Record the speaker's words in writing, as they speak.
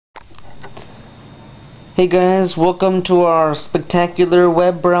Hey guys, welcome to our spectacular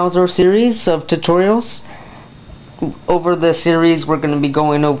web browser series of tutorials. Over this series we're going to be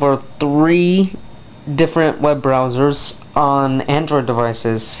going over 3 different web browsers on Android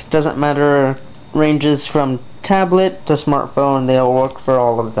devices. Doesn't matter, ranges from tablet to smartphone, they'll work for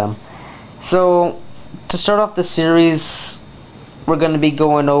all of them. So to start off the series we're going to be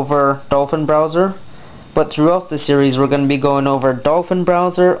going over Dolphin browser, but throughout the series we're going to be going over Dolphin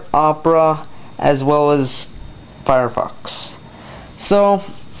browser, Opera, as well as Firefox. So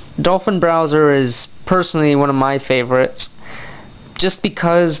Dolphin browser is personally one of my favorites, just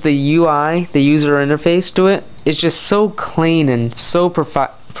because the UI, the user interface to it, is just so clean and so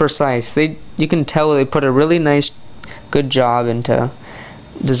precise. You can tell they put a really nice, good job into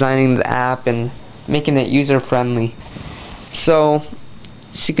designing the app and making it user friendly. So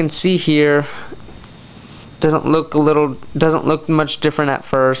as you can see here, doesn't look much different at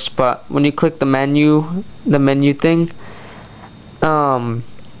first, but when you click the menu thing,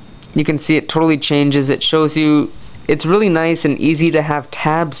 you can see it totally changes. It shows you, it's really nice and easy to have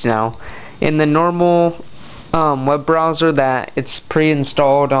tabs now. In the normal web browser that it's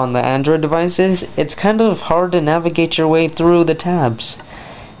pre-installed on the Android devices, it's kind of hard to navigate your way through the tabs.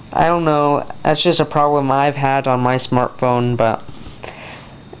 I don't know, that's just a problem I've had on my smartphone, but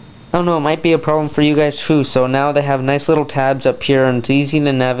I don't know, it might be a problem for you guys too. So now they have nice little tabs up here and it's easy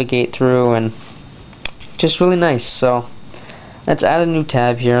to navigate through and just really nice. So let's add a new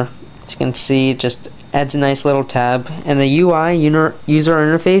tab here. As you can see, it just adds a nice little tab, and the UI, user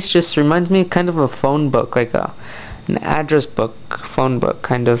interface, just reminds me kind of a phone book, like an address book, phone book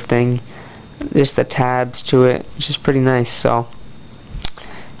kind of thing. Just the tabs to it, it's just pretty nice. So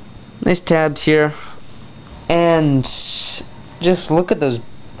nice tabs here, and just look at those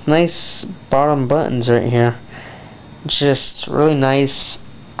nice bottom buttons right here. Just really nice,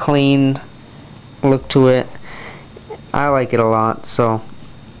 clean look to it. I like it a lot. So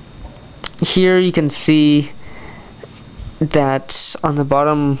here you can see that on the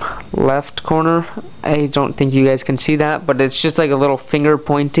bottom left corner, I don't think you guys can see that, but it's just like a little finger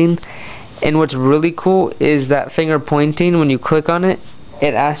pointing. And what's really cool is that finger pointing, when you click on it,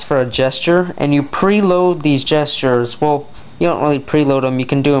 it asks for a gesture, and you preload these gestures. Well, you don't really preload them, you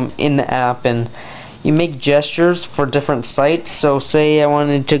can do them in the app, and you make gestures for different sites. So say I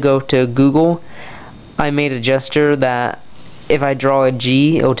wanted to go to Google, I made a gesture that if I draw a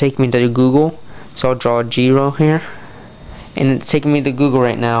G, it'll take me to Google. So I'll draw a G right here, and it's taking me to Google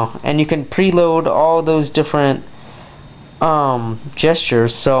right now. And you can preload all those different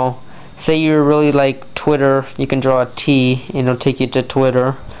gestures. So say you really like Twitter, you can draw a T and it'll take you to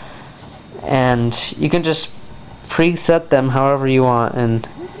Twitter, and you can just preset them however you want, and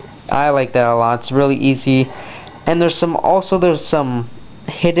I like that a lot. It's really easy. And there's some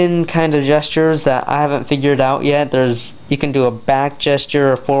hidden kind of gestures that I haven't figured out yet. You can do a back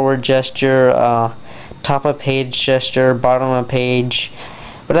gesture, a forward gesture, top of page gesture, bottom of page,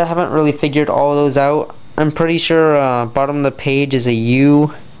 but I haven't really figured all those out. I'm pretty sure bottom of the page is a U.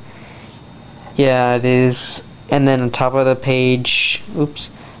 Yeah, it is. And then on top of the page,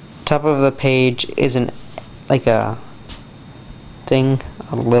 top of the page is like a thing,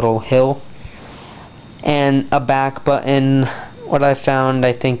 a little hill, and a back button. What I found,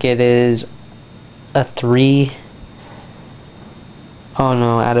 I think it is a 3. Oh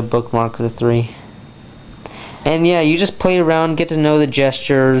no, add a bookmark is a 3. And yeah, you just play around, get to know the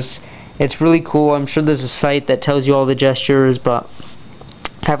gestures. It's really cool. I'm sure there's a site that tells you all the gestures, but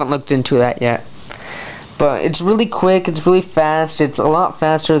I haven't looked into that yet. But it's really quick, it's really fast. It's a lot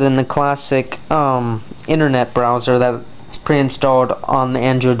faster than the classic internet browser that's pre-installed on the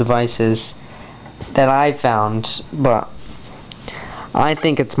Android devices that I found. But I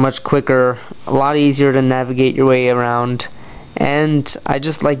think it's much quicker, a lot easier to navigate your way around, and I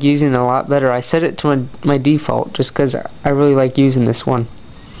just like using it a lot better. I set it to my default just because I really like using this one.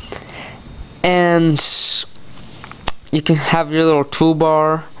 And you can have your little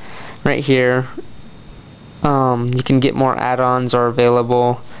toolbar right here. You can get more add-ons are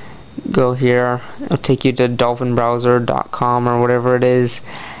available. Go here, it'll take you to dolphinbrowser.com or whatever it is,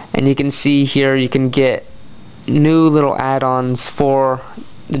 and you can see here you can get new little add-ons for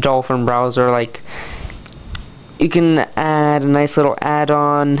the Dolphin browser. Like you can add a nice little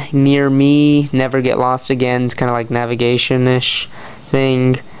add-on, Near Me, Never Get Lost Again. It's kind of like navigation-ish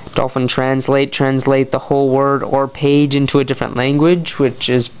thing. Dolphin translate the whole word or page into a different language, which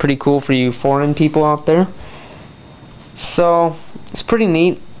is pretty cool for you foreign people out there. So it's pretty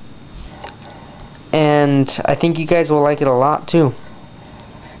neat, and I think you guys will like it a lot too.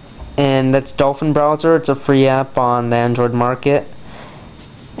 And that's Dolphin browser. It's a free app on the Android market,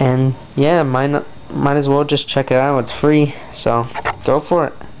 and yeah, might as well just check it out. It's free, so go for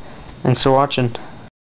it. Thanks for watching.